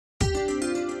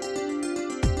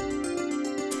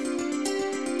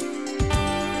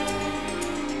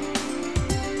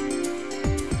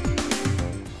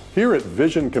Here at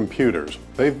Vision Computers,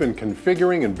 they've been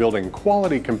configuring and building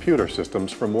quality computer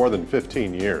systems for more than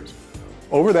 15 years.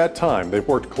 Over that time, they've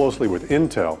worked closely with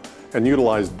Intel and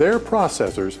utilized their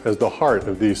processors as the heart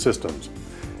of these systems.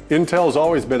 Intel's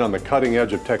always been on the cutting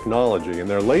edge of technology, and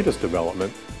their latest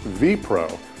development,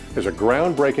 Vpro, is a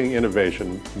groundbreaking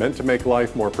innovation meant to make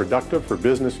life more productive for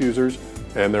business users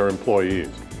and their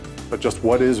employees. But just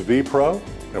what is Vpro,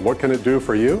 and what can it do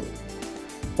for you?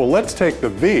 Well, let's take the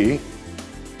V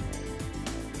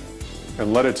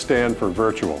and let it stand for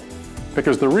virtual.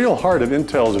 Because the real heart of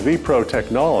Intel's Vpro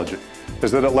technology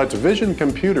is that it lets Vision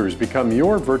Computers become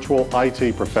your virtual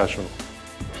IT professional.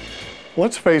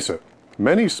 Let's face it,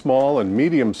 many small and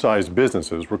medium-sized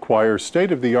businesses require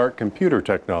state-of-the-art computer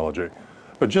technology,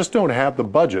 but just don't have the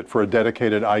budget for a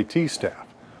dedicated IT staff.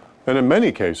 And in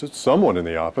many cases, someone in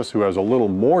the office who has a little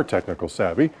more technical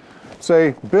savvy,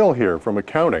 say Bill here from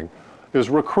accounting, is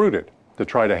recruited to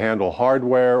try to handle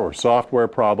hardware or software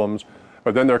problems,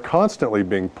 but then they're constantly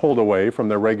being pulled away from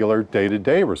their regular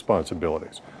day-to-day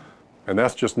responsibilities. And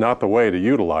that's just not the way to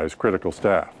utilize critical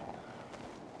staff.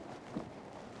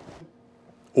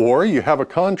 Or you have a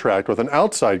contract with an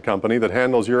outside company that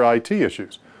handles your IT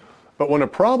issues. But when a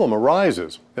problem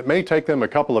arises, it may take them a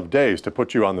couple of days to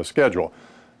put you on the schedule.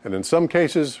 And in some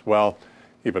cases, well,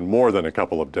 even more than a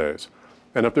couple of days.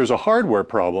 And if there's a hardware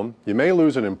problem, you may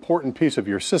lose an important piece of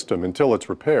your system until it's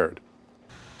repaired.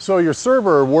 So your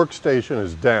server or workstation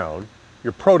is down,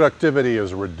 your productivity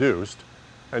is reduced,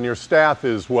 and your staff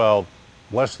is, well,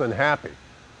 less than happy.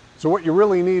 So what you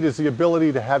really need is the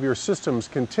ability to have your systems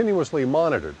continuously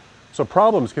monitored, so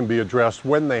problems can be addressed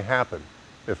when they happen,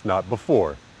 if not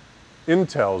before.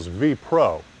 Intel's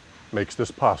Vpro makes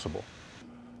this possible.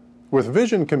 With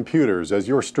Vision Computers as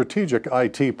your strategic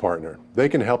IT partner, they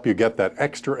can help you get that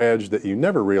extra edge that you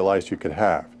never realized you could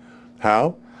have.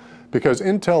 How? Because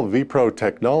Intel Vpro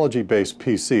technology-based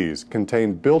PCs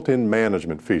contain built-in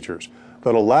management features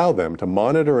that allow them to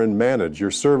monitor and manage your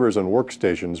servers and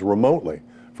workstations remotely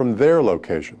from their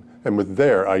location and with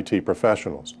their IT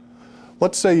professionals.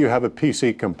 Let's say you have a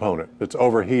PC component that's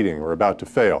overheating or about to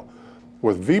fail.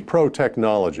 With Vpro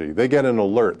technology, they get an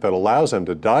alert that allows them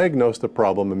to diagnose the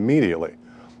problem immediately.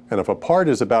 And if a part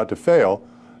is about to fail,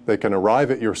 they can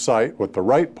arrive at your site with the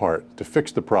right part to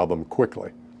fix the problem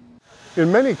quickly. In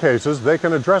many cases, they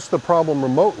can address the problem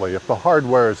remotely if the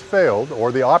hardware has failed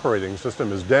or the operating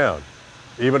system is down.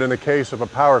 Even in the case of a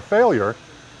power failure,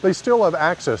 they still have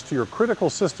access to your critical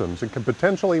systems and can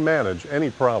potentially manage any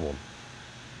problem.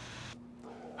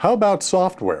 How about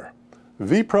software?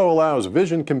 Vpro allows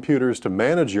Vision Computers to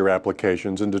manage your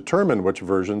applications and determine which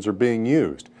versions are being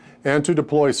used, and to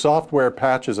deploy software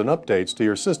patches and updates to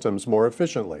your systems more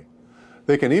efficiently.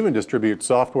 They can even distribute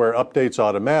software updates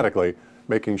automatically,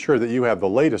 making sure that you have the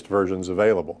latest versions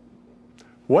available.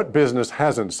 What business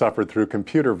hasn't suffered through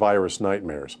computer virus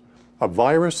nightmares? A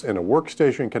virus in a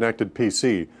workstation-connected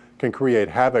PC can create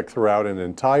havoc throughout an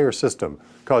entire system,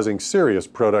 causing serious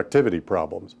productivity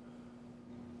problems.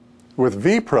 With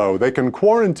Vpro, they can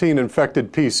quarantine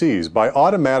infected PCs by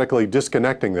automatically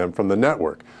disconnecting them from the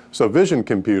network, so Vision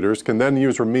Computers can then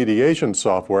use remediation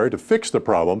software to fix the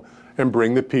problem and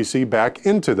bring the PC back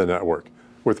into the network,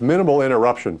 with minimal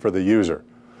interruption for the user.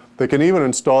 They can even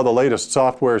install the latest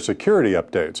software security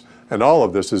updates, and all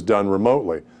of this is done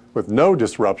remotely, with no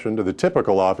disruption to the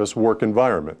typical office work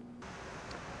environment.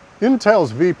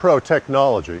 Intel's Vpro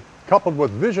technology, coupled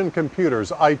with Vision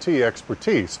Computers' IT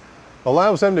expertise,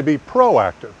 allows them to be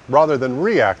proactive rather than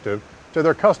reactive to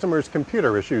their customers'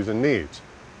 computer issues and needs.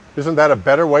 Isn't that a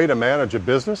better way to manage a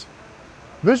business?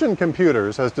 Vision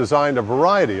Computers has designed a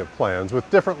variety of plans with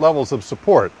different levels of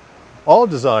support, all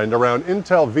designed around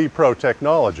Intel Vpro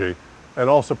technology and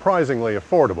all surprisingly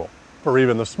affordable for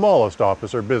even the smallest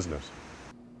office or business.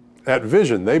 At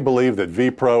Vision, they believe that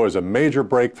Vpro is a major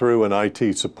breakthrough in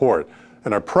IT support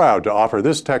and are proud to offer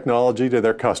this technology to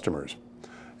their customers.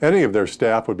 Any of their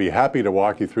staff would be happy to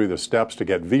walk you through the steps to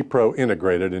get Vpro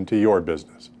integrated into your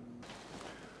business.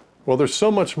 Well, there's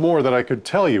so much more that I could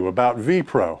tell you about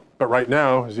Vpro, but right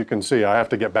now, as you can see, I have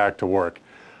to get back to work.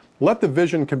 Let the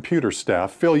Vision Computer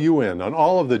staff fill you in on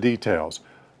all of the details.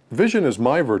 Vision is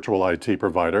my virtual IT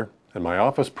provider, and my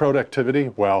office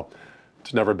productivity, well,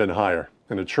 it's never been higher,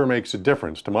 and it sure makes a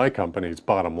difference to my company's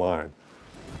bottom line.